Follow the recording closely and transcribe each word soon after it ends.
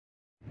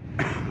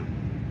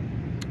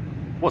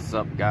What's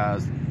up,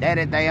 guys?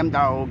 Daddy damn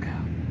dog.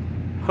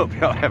 Hope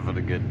y'all having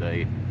a good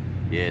day.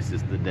 Yes,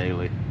 it's the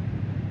daily.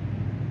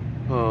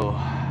 Oh,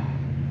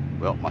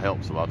 well, my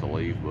help's about to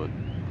leave, but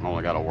I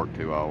only got to work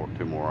 2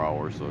 more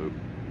hours, so.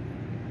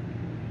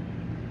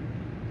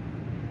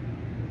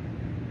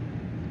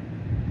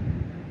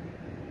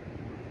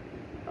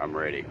 I'm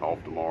ready.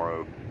 Off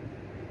tomorrow.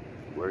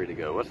 Ready to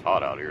go. It's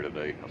hot out here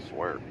today, I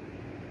swear.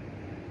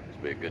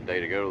 It's be a good day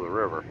to go to the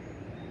river.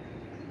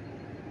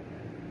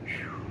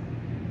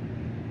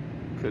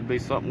 Could be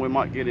something we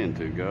might get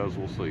into, guys.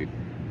 We'll see.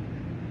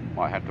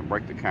 Might have to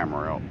break the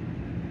camera out.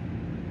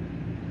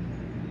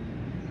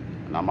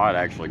 And I might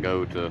actually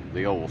go to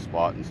the old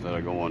spot instead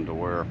of going to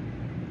where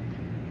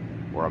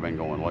I've been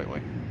going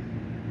lately.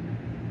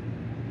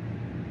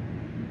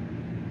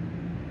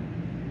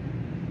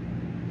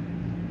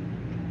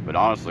 But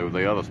honestly, with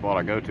the other spot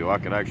I go to, I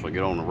could actually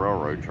get on the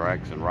railroad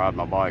tracks and ride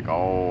my bike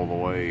all the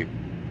way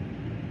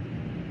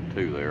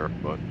to there.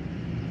 But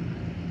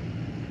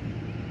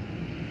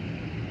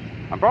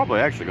I'm probably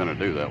actually going to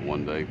do that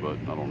one day, but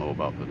I don't know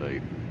about the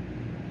date.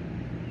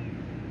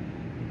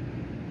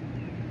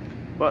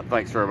 But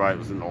thanks for everybody that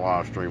was in the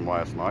live stream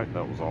last night.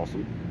 That was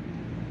awesome.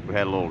 We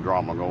had a little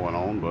drama going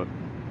on, but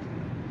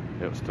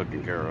it was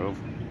taken care of.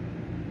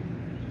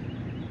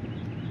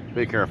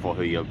 Be careful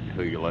who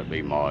you let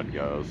be mod,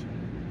 guys.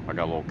 I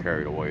got a little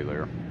carried away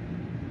there.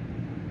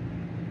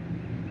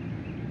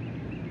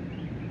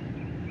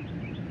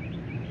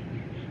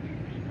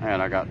 And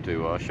I got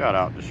to shout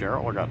out to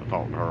Cheryl. I got to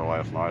talk to her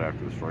last night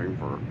after the stream.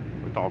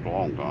 We talked a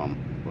long time,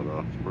 but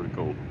it's pretty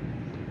cool.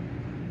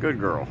 Good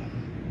girl.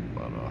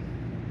 But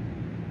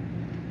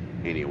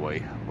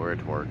anyway, we're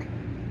at work.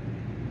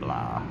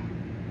 Blah.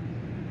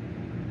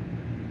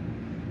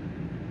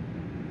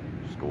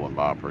 Just going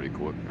by pretty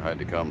quick. I had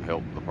to come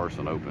help the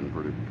person open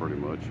pretty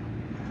much.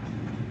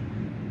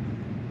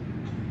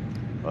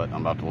 But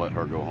I'm about to let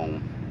her go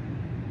home.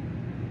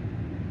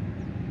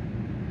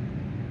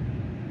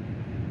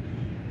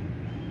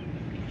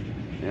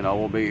 And I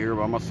will be here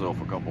by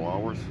myself a couple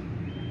hours.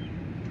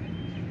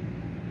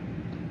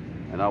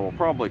 And I will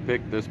probably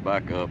pick this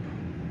back up.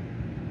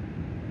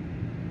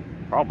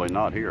 Probably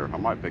not here. I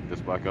might pick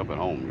this back up at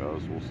home,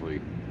 guys. We'll see.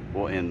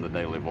 We'll end the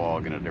daily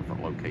vlog in a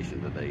different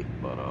location today.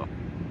 But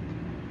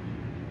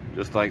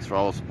just thanks for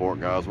all the support,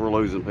 guys. We're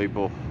losing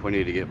people. We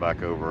need to get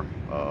back over.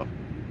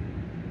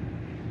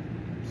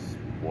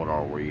 What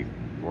are we?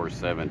 We're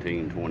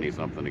 1720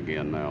 something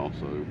again now,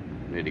 so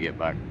need to get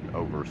back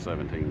over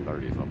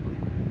 1730 something.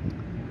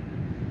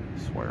 I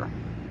swear.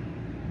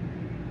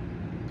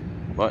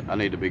 But I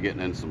need to be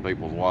getting in some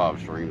people's live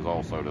streams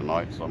also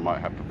tonight, so I might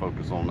have to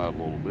focus on that a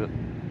little bit.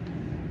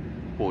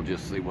 We'll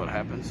just see what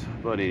happens.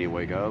 But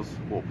anyway, guys,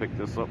 we'll pick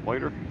this up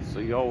later.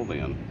 See y'all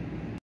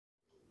then.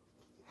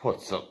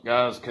 What's up,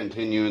 guys?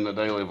 Continuing the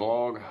daily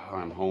vlog.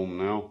 I'm home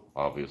now,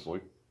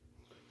 obviously.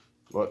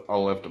 But I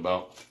left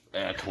about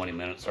 20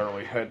 minutes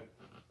early. Had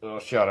a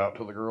shout out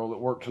to the girl that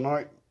worked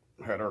tonight.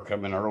 Had her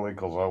come in early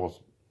because I was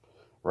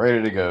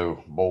ready to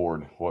go.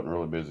 Bored. Wasn't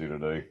really busy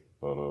today.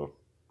 But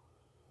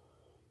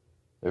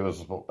that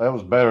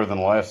was better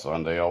than last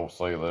Sunday, I'll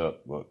say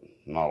that. But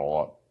not a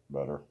lot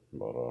better.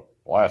 But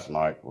last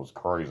night was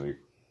crazy.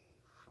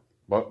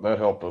 But that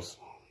helped us.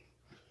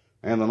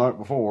 And the night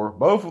before,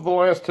 both of the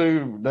last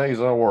 2 days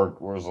I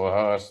worked was the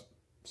highest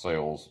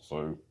sales.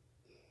 So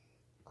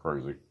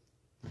crazy.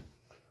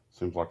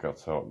 Seems like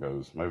that's how it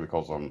goes. Maybe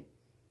because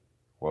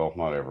well,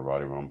 not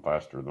everybody, but I'm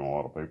faster than a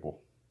lot of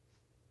people.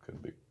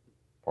 Could be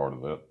part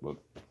of that, but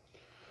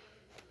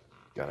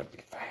gotta be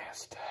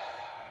fast.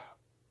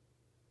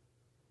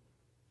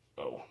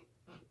 Oh.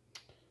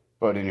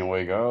 But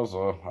anyway, guys,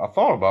 I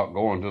thought about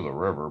going to the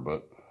river,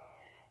 but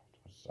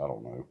I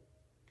don't know.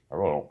 I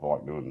really don't feel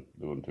like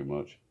doing too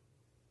much.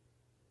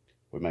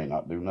 We may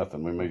not do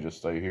nothing. We may just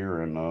stay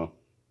here and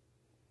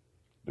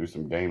do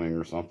some gaming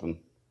or something.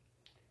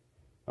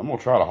 I'm gonna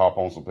try to hop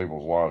on some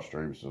people's live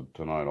streams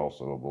tonight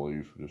also, I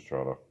believe. Just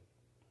try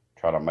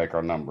to make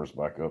our numbers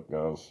back up,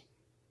 guys.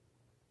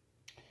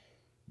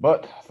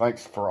 But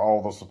thanks for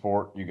all the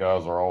support. You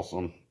guys are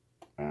awesome.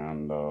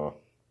 And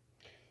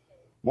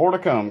more to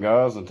come,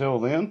 guys. Until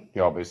then,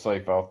 y'all be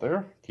safe out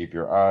there. Keep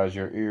your eyes,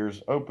 your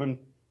ears open,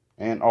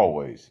 and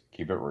always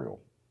keep it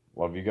real.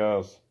 Love you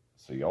guys.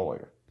 See y'all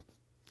later.